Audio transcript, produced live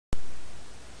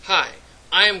Hi,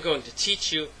 I am going to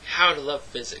teach you how to love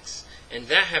physics, and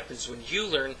that happens when you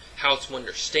learn how to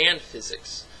understand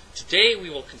physics. Today we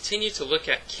will continue to look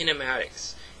at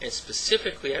kinematics, and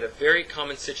specifically at a very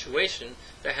common situation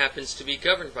that happens to be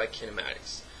governed by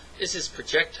kinematics. This is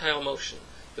projectile motion,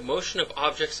 the motion of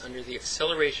objects under the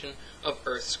acceleration of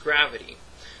Earth's gravity.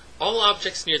 All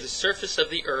objects near the surface of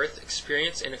the Earth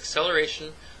experience an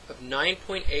acceleration of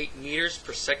 9.8 meters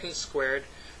per second squared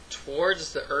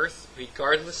towards the Earth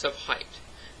regardless of height.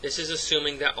 This is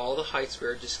assuming that all the heights we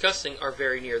are discussing are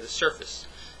very near the surface.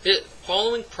 The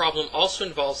following problem also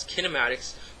involves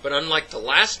kinematics, but unlike the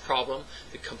last problem,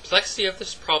 the complexity of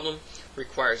this problem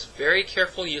requires very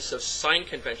careful use of sign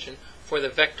convention for the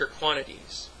vector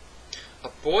quantities. A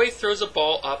boy throws a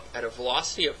ball up at a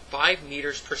velocity of 5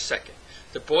 meters per second.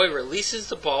 The boy releases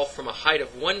the ball from a height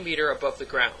of 1 meter above the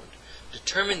ground.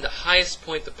 Determine the highest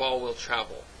point the ball will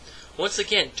travel. Once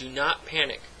again, do not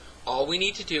panic. All we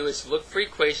need to do is look for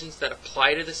equations that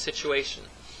apply to the situation.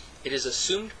 It is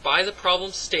assumed by the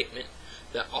problem statement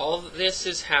that all of this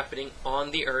is happening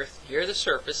on the Earth near the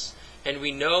surface, and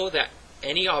we know that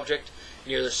any object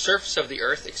near the surface of the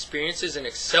Earth experiences an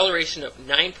acceleration of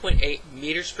 9.8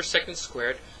 meters per second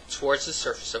squared towards the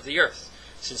surface of the Earth.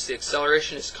 Since the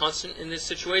acceleration is constant in this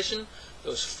situation,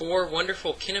 those four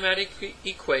wonderful kinematic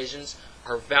equations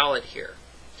are valid here.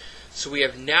 So we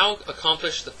have now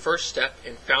accomplished the first step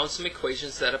and found some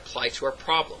equations that apply to our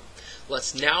problem.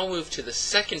 Let's now move to the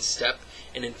second step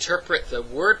and interpret the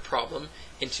word problem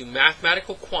into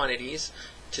mathematical quantities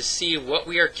to see what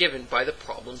we are given by the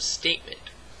problem statement.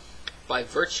 By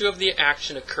virtue of the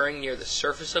action occurring near the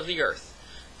surface of the Earth,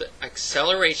 the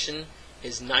acceleration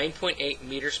is 9.8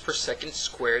 meters per second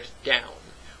squared down.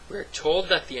 We are told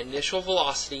that the initial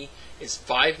velocity is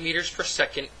 5 meters per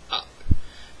second up,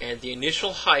 and the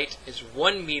initial height is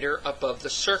 1 meter above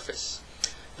the surface.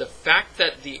 The fact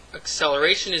that the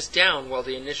acceleration is down while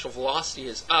the initial velocity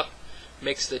is up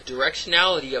makes the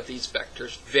directionality of these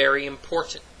vectors very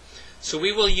important. So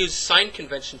we will use sign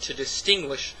convention to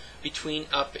distinguish between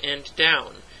up and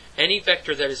down. Any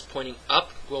vector that is pointing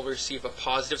up will receive a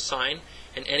positive sign,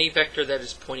 and any vector that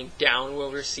is pointing down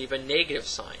will receive a negative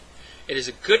sign. It is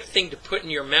a good thing to put in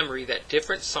your memory that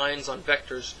different signs on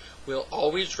vectors will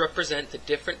always represent the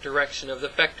different direction of the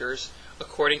vectors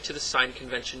according to the sign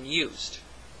convention used.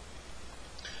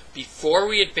 Before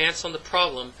we advance on the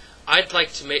problem, I'd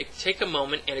like to take a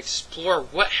moment and explore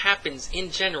what happens in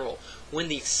general when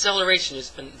the acceleration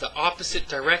is in the opposite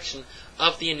direction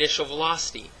of the initial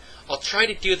velocity. I'll try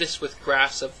to do this with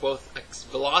graphs of both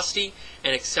velocity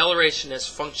and acceleration as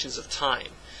functions of time.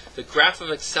 The graph of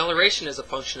acceleration as a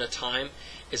function of time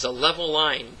is a level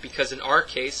line because in our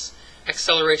case,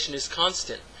 acceleration is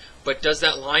constant. But does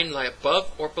that line lie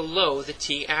above or below the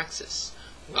t-axis?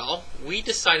 Well, we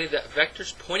decided that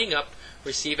vectors pointing up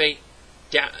receive a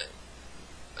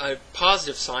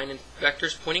positive sign and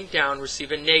vectors pointing down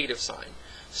receive a negative sign.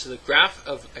 So the graph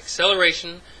of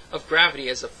acceleration of gravity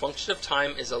as a function of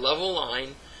time is a level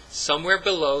line somewhere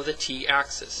below the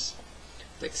t-axis.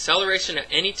 The acceleration at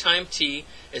any time t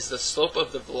is the slope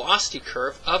of the velocity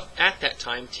curve at that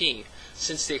time t.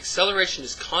 Since the acceleration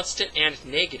is constant and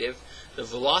negative, the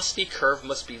velocity curve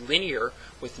must be linear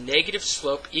with negative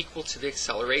slope equal to the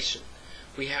acceleration.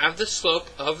 We have the slope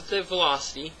of the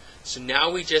velocity, so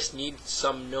now we just need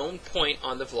some known point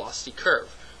on the velocity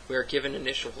curve. We are given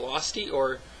initial velocity,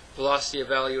 or velocity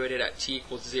evaluated at t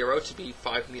equals 0 to be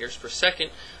 5 meters per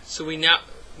second, so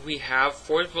we have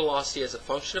for velocity as a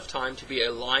function of time to be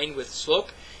a line with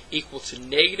slope equal to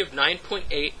negative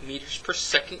 9.8 meters per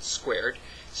second squared,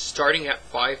 starting at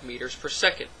 5 meters per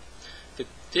second.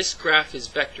 This graph is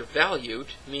vector valued,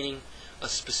 meaning a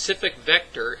specific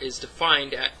vector is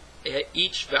defined at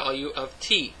each value of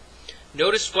t.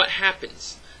 Notice what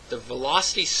happens. The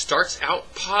velocity starts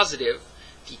out positive,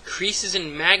 decreases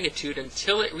in magnitude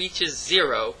until it reaches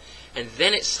 0, and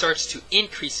then it starts to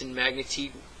increase in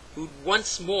magnitude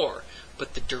once more,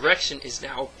 but the direction is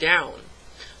now down.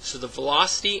 So the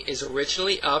velocity is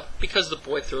originally up because the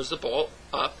boy throws the ball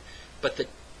up, but the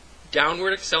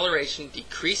downward acceleration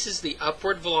decreases the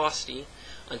upward velocity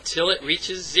until it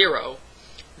reaches 0.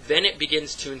 Then it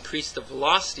begins to increase the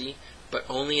velocity, but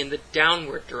only in the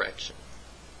downward direction.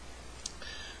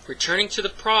 Returning to the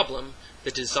problem,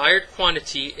 the desired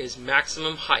quantity is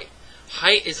maximum height.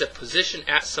 Height is a position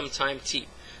at some time t,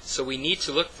 so we need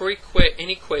to look for an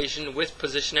equation with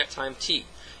position at time t.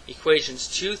 Equations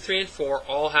 2, 3, and 4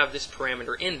 all have this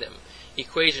parameter in them.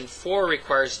 Equation 4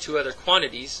 requires two other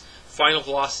quantities, final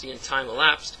velocity and time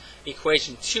elapsed.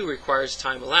 Equation 2 requires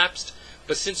time elapsed,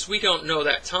 but since we don't know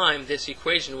that time, this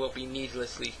equation will be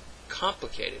needlessly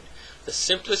complicated. The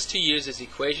simplest to use is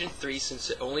equation 3 since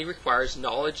it only requires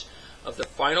knowledge of the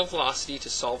final velocity to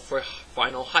solve for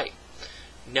final height.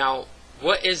 Now,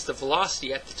 what is the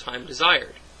velocity at the time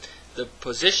desired? The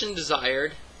position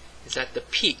desired is at the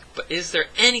peak, but is there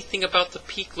anything about the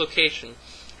peak location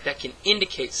that can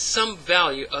indicate some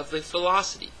value of the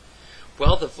velocity?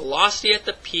 Well, the velocity at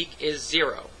the peak is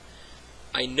 0.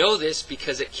 I know this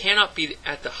because it cannot be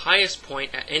at the highest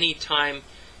point at any time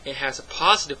it has a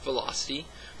positive velocity,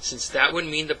 since that would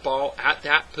mean the ball at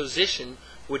that position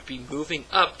would be moving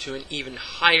up to an even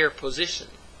higher position.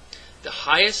 The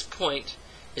highest point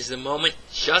is the moment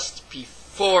just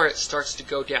before it starts to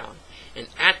go down, and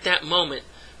at that moment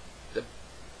the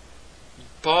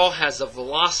ball has a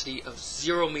velocity of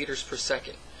 0 meters per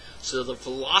second. So the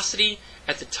velocity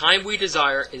at the time we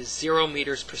desire is 0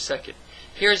 meters per second.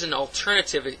 Here's an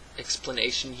alternative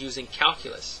explanation using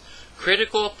calculus.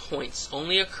 Critical points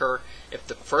only occur if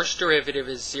the first derivative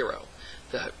is 0.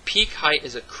 The peak height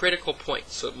is a critical point,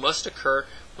 so it must occur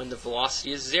when the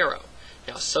velocity is 0.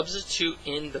 Now substitute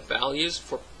in the values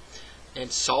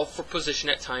and solve for position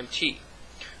at time t.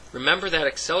 Remember that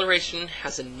acceleration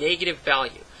has a negative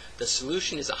value. The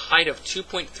solution is a height of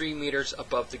 2.3 meters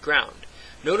above the ground.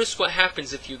 Notice what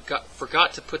happens if you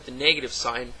forgot to put the negative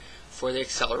sign for the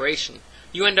acceleration.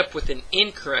 You end up with an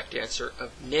incorrect answer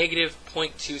of negative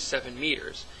 0.27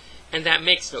 meters. And that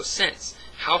makes no sense.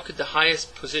 How could the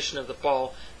highest position of the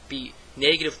ball be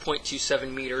negative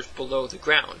 0.27 meters below the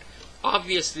ground?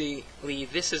 Obviously,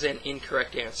 this is an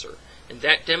incorrect answer, and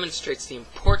that demonstrates the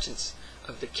importance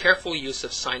of the careful use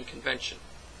of sign convention.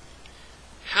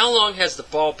 How long has the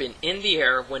ball been in the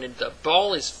air when the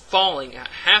ball is falling at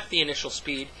half the initial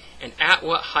speed, and at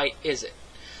what height is it?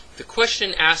 The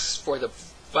question asks for the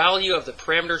value of the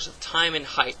parameters of time and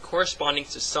height corresponding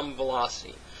to some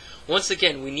velocity. Once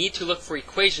again, we need to look for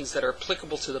equations that are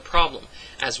applicable to the problem.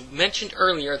 As mentioned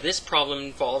earlier, this problem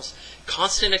involves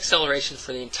constant acceleration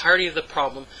for the entirety of the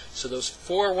problem, so those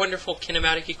 4 wonderful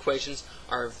kinematic equations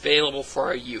are available for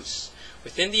our use.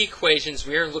 Within the equations,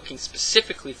 we are looking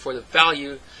specifically for the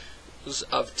values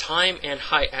of time and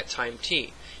height at time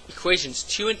t. Equations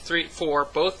 2 and 4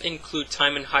 both include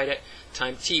time and height at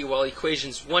time t, while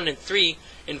equations 1 and 3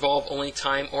 involve only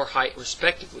time or height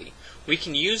respectively. We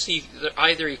can use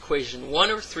either equation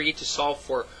 1 or 3 to solve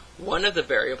for one of the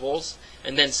variables,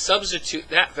 and then substitute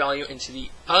that value into the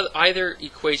either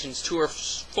equations 2 or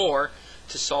 4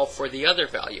 to solve for the other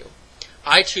value.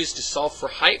 I choose to solve for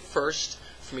height first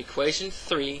from equation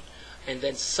 3, and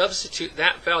then substitute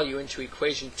that value into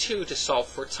equation 2 to solve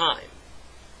for time.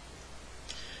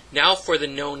 Now for the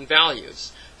known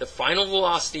values. The final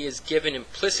velocity is given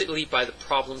implicitly by the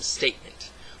problem statement.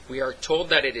 We are told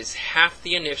that it is half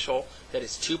the initial, that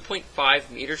is 2.5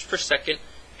 meters per second,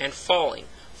 and falling.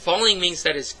 Falling means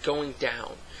that it's going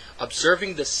down.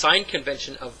 Observing the sign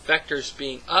convention of vectors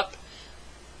being up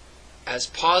as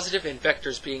positive and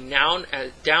vectors being down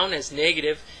as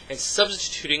negative, and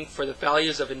substituting for the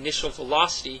values of initial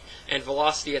velocity and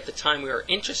velocity at the time we are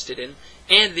interested in,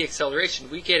 and the acceleration,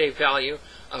 we get a value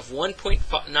of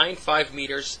 1.95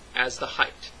 meters as the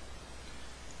height.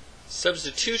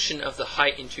 Substitution of the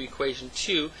height into equation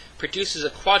 2 produces a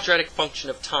quadratic function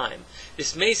of time.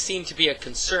 This may seem to be a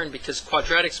concern because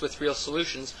quadratics with real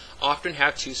solutions often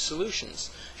have 2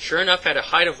 solutions. Sure enough, at a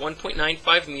height of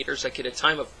 1.95 meters, I get a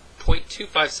time of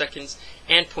 0.25 seconds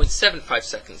and 0.75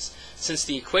 seconds. Since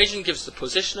the equation gives the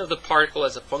position of the particle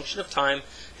as a function of time,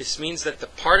 this means that the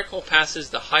particle passes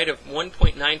the height of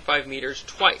 1.95 meters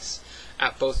twice,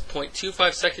 at both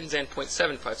 0.25 seconds and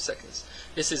 0.75 seconds.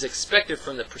 This is expected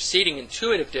from the preceding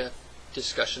intuitive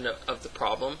discussion of the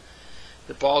problem.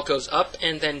 The ball goes up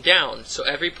and then down, so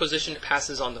every position it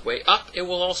passes on the way up, it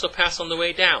will also pass on the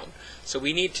way down. So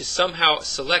we need to somehow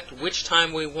select which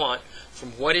time we want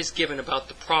from what is given about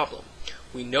the problem.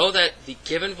 We know that the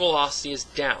given velocity is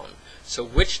down, so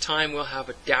which time will have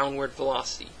a downward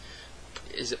velocity?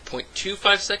 Is it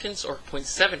 0.25 seconds or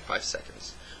 0.75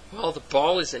 seconds? Well, the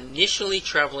ball is initially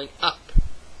traveling up,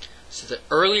 so the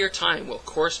earlier time will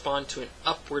correspond to an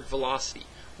upward velocity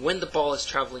when the ball is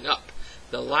traveling up.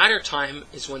 The latter time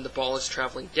is when the ball is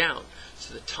traveling down,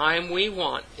 so the time we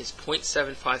want is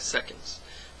 0.75 seconds.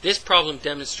 This problem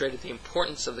demonstrated the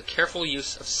importance of the careful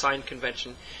use of sign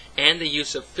convention and the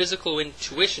use of physical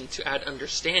intuition to add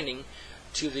understanding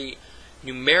to the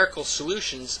numerical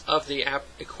solutions of the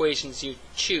equations you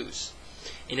choose.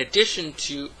 In addition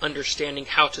to understanding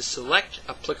how to select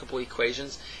applicable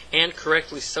equations and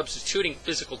correctly substituting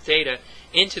physical data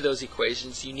into those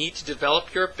equations, you need to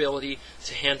develop your ability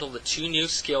to handle the 2 new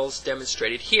skills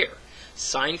demonstrated here: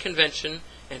 sign convention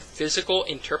and physical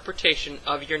interpretation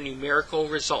of your numerical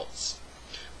results.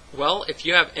 Well, if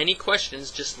you have any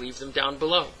questions, just leave them down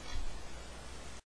below.